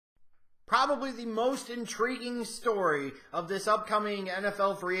Probably the most intriguing story of this upcoming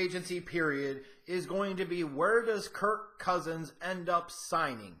NFL free agency period is going to be, where does Kirk Cousins end up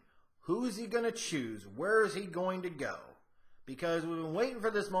signing? Who is he going to choose? Where is he going to go? Because we've been waiting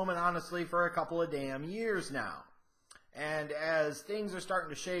for this moment, honestly, for a couple of damn years now. And as things are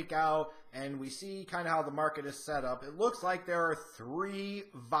starting to shake out and we see kind of how the market is set up, it looks like there are three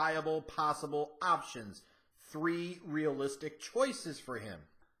viable possible options, three realistic choices for him.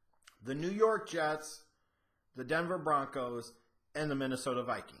 The New York Jets, the Denver Broncos, and the Minnesota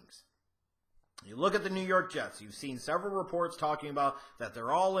Vikings. You look at the New York Jets, you've seen several reports talking about that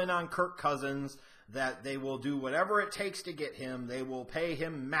they're all in on Kirk Cousins, that they will do whatever it takes to get him, they will pay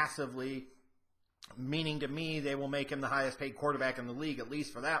him massively, meaning to me they will make him the highest paid quarterback in the league, at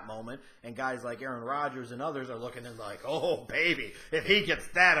least for that moment, and guys like Aaron Rodgers and others are looking at like, oh baby, if he gets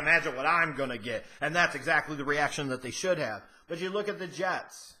that, imagine what I'm going to get. And that's exactly the reaction that they should have. But you look at the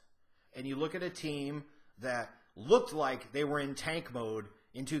Jets, and you look at a team that looked like they were in tank mode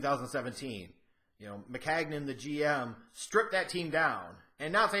in 2017. You know, McCagnon, the GM, stripped that team down.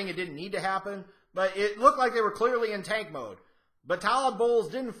 And not saying it didn't need to happen, but it looked like they were clearly in tank mode. But Todd Bowles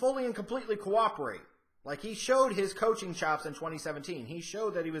didn't fully and completely cooperate. Like, he showed his coaching chops in 2017. He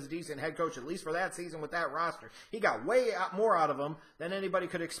showed that he was a decent head coach, at least for that season with that roster. He got way more out of him than anybody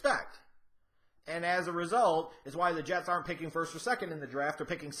could expect. And as a result, is why the Jets aren't picking first or second in the draft. They're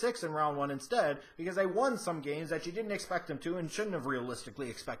picking sixth in round one instead, because they won some games that you didn't expect them to and shouldn't have realistically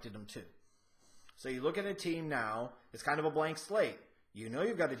expected them to. So you look at a team now, it's kind of a blank slate. You know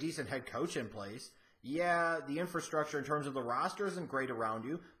you've got a decent head coach in place. Yeah, the infrastructure in terms of the roster isn't great around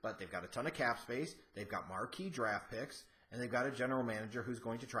you, but they've got a ton of cap space, they've got marquee draft picks, and they've got a general manager who's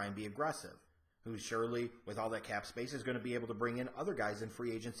going to try and be aggressive, who surely, with all that cap space, is going to be able to bring in other guys in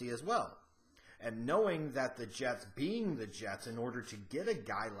free agency as well. And knowing that the Jets, being the Jets, in order to get a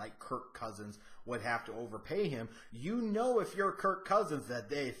guy like Kirk Cousins, would have to overpay him, you know if you're Kirk Cousins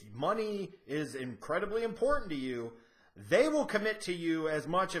that if money is incredibly important to you, they will commit to you as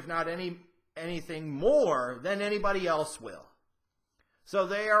much, if not anything more, than anybody else will. So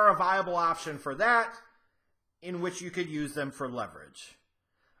they are a viable option for that, in which you could use them for leverage.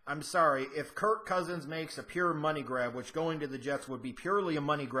 I'm sorry, if Kirk Cousins makes a pure money grab, which going to the Jets would be purely a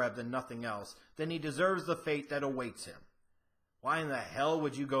money grab than nothing else, then he deserves the fate that awaits him. Why in the hell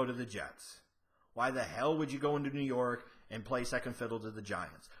would you go to the Jets? Why the hell would you go into New York and play second fiddle to the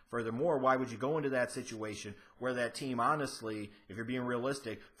Giants? Furthermore, why would you go into that situation where that team, honestly, if you're being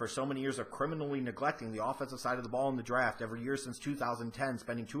realistic, for so many years of criminally neglecting the offensive side of the ball in the draft every year since 2010,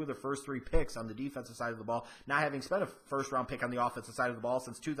 spending two of the first three picks on the defensive side of the ball, not having spent a first-round pick on the offensive side of the ball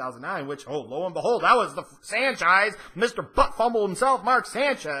since 2009, which, oh, lo and behold, that was the Sanchez, Mr. Butt Fumble himself, Mark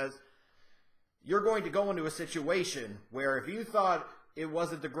Sanchez. You're going to go into a situation where if you thought it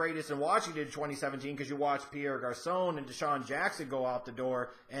wasn't the greatest in Washington in 2017 because you watched Pierre Garçon and Deshaun Jackson go out the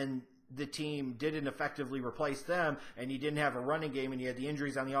door and the team didn't effectively replace them and you didn't have a running game and you had the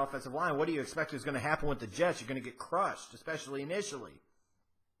injuries on the offensive line, what do you expect is going to happen with the Jets? You're going to get crushed, especially initially.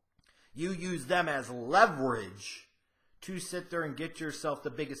 You use them as leverage to sit there and get yourself the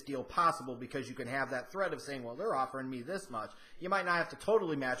biggest deal possible because you can have that threat of saying, well, they're offering me this much. You might not have to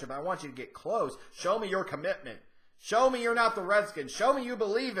totally match it, but I want you to get close. Show me your commitment. Show me you're not the Redskins. Show me you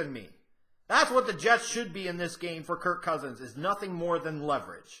believe in me. That's what the Jets should be in this game for Kirk Cousins, is nothing more than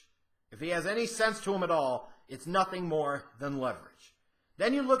leverage. If he has any sense to him at all, it's nothing more than leverage.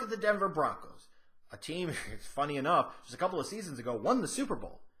 Then you look at the Denver Broncos, a team, it's funny enough, just a couple of seasons ago, won the Super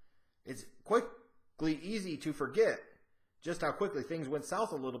Bowl. It's quickly easy to forget just how quickly things went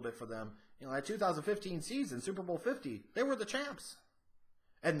south a little bit for them. You know, that 2015 season, Super Bowl 50, they were the champs.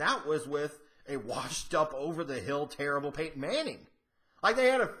 And that was with a washed-up, over-the-hill, terrible Peyton Manning. Like, they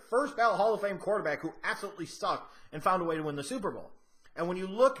had a first-ballot Hall of Fame quarterback who absolutely sucked and found a way to win the Super Bowl. And when you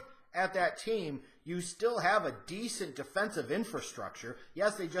look at that team, you still have a decent defensive infrastructure.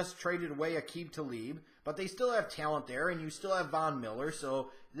 Yes, they just traded away Aqib Talib, but they still have talent there, and you still have Von Miller.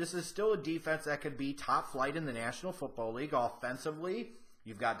 So this is still a defense that could be top flight in the National Football League offensively.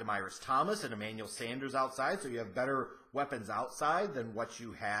 You've got Demaryius Thomas and Emmanuel Sanders outside, so you have better weapons outside than what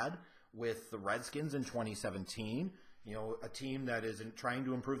you had with the Redskins in 2017. You know, a team that is trying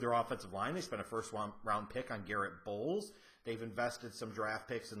to improve their offensive line. They spent a first-round pick on Garrett Bowles. They've invested some draft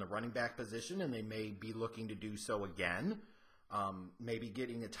picks in the running back position, and they may be looking to do so again. Maybe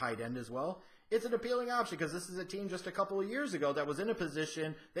getting a tight end as well. It's an appealing option because this is a team just a couple of years ago that was in a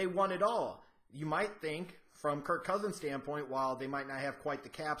position they won it all. You might think, from Kirk Cousins' standpoint, while they might not have quite the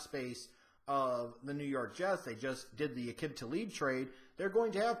cap space of the New York Jets. They just did the Aqib Talib trade. They're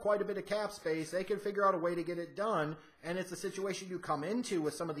going to have quite a bit of cap space. They can figure out a way to get it done, and it's a situation you come into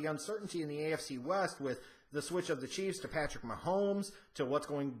with some of the uncertainty in the AFC West with the switch of the Chiefs to Patrick Mahomes, to what's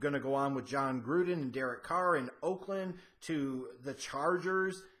going to go on with John Gruden and Derek Carr in Oakland, to the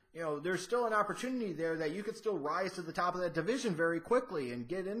Chargers. You know, there's still an opportunity there that you could still rise to the top of that division very quickly and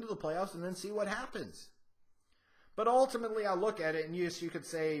get into the playoffs and then see what happens. But ultimately, I look at it, and yes, you could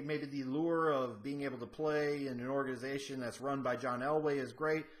say maybe the lure of being able to play in an organization that's run by John Elway is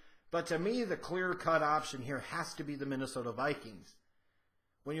great. But to me, the clear-cut option here has to be the Minnesota Vikings.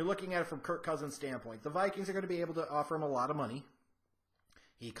 When you're looking at it from Kirk Cousins' standpoint, the Vikings are going to be able to offer him a lot of money.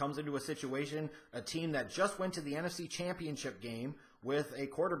 He comes into a situation, a team that just went to the NFC Championship game with a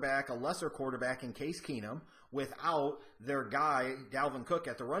quarterback, a lesser quarterback in Case Keenum, without their guy, Dalvin Cook,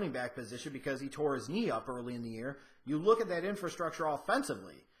 at the running back position because he tore his knee up early in the year. You look at that infrastructure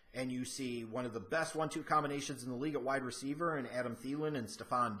offensively, and you see one of the best 1-2 combinations in the league at wide receiver in Adam Thielen and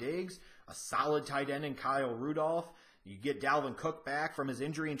Stephon Diggs, a solid tight end in Kyle Rudolph. You get Dalvin Cook back from his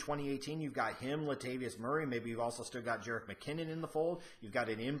injury in 2018. You've got him, Latavius Murray. Maybe you've also still got Jerick McKinnon in the fold. You've got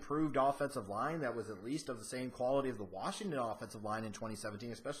an improved offensive line that was at least of the same quality of the Washington offensive line in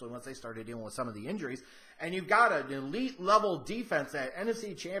 2017, especially once they started dealing with some of the injuries. And you've got an elite-level defense that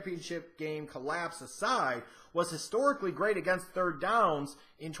NFC Championship game collapse aside was historically great against third downs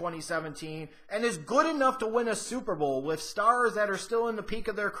in 2017 and is good enough to win a Super Bowl with stars that are still in the peak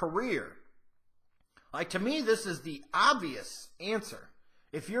of their career. Like, to me, this is the obvious answer.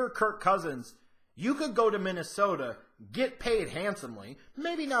 If you're Kirk Cousins, you could go to Minnesota, get paid handsomely,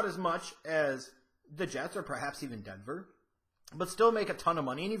 maybe not as much as the Jets or perhaps even Denver, but still make a ton of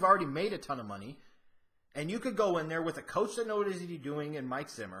money, and you've already made a ton of money. And you could go in there with a coach that knows what he's doing in Mike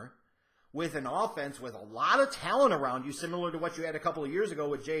Zimmer, with an offense with a lot of talent around you, similar to what you had a couple of years ago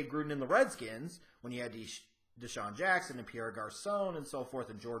with Jay Gruden and the Redskins, when you had Deshaun Jackson and Pierre Garçon and so forth,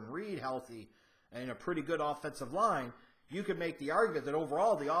 and Jordan Reed healthy, and a pretty good offensive line. You could make the argument that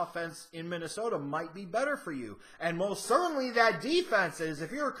overall the offense in Minnesota might be better for you. And most certainly that defense is.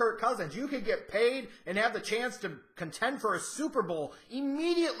 If you're Kirk Cousins, you could get paid and have the chance to contend for a Super Bowl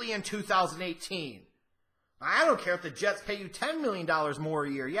immediately in 2018. I don't care if the Jets pay you $10 million more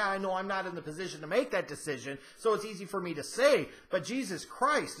a year. Yeah, I know I'm not in the position to make that decision, so it's easy for me to say. But Jesus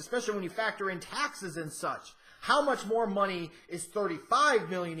Christ, especially when you factor in taxes and such. How much more money is $35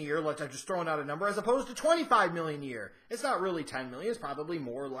 million a year, I'm just throwing out a number, as opposed to $25 million a year? It's not really $10 million. It's probably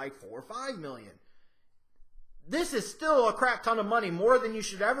more like $4 or $5 million. This is still a crap ton of money, more than you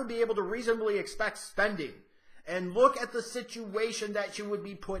should ever be able to reasonably expect spending. And look at the situation that you would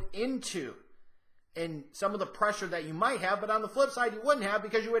be put into and some of the pressure that you might have, but on the flip side, you wouldn't have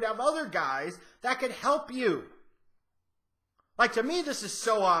because you would have other guys that could help you. Like, to me, this is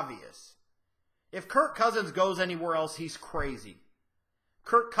so obvious. If Kirk Cousins goes anywhere else, he's crazy.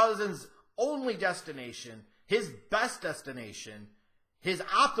 Kirk Cousins' only destination, his best destination, his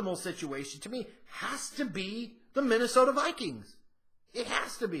optimal situation, to me, has to be the Minnesota Vikings. It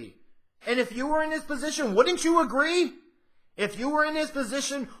has to be. And if you were in his position, wouldn't you agree? If you were in his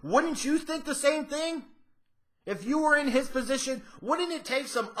position, wouldn't you think the same thing? If you were in his position, wouldn't it take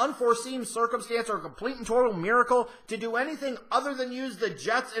some unforeseen circumstance or a complete and total miracle to do anything other than use the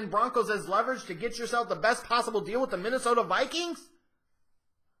Jets and Broncos as leverage to get yourself the best possible deal with the Minnesota Vikings?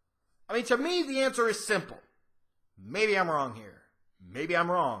 I mean, to me, the answer is simple. Maybe I'm wrong here. Maybe I'm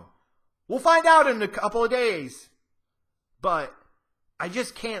wrong. We'll find out in a couple of days. But I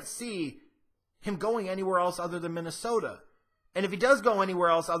just can't see him going anywhere else other than Minnesota. And if he does go anywhere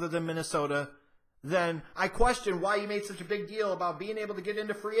else other than Minnesota, then I question why you made such a big deal about being able to get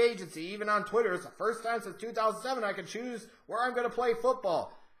into free agency. Even on Twitter, it's the first time since 2007 I can choose where I'm going to play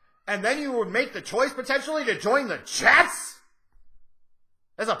football. And then you would make the choice potentially to join the Jets?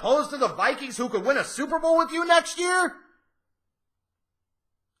 As opposed to the Vikings, who could win a Super Bowl with you next year?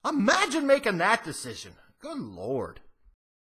 Imagine making that decision. Good Lord.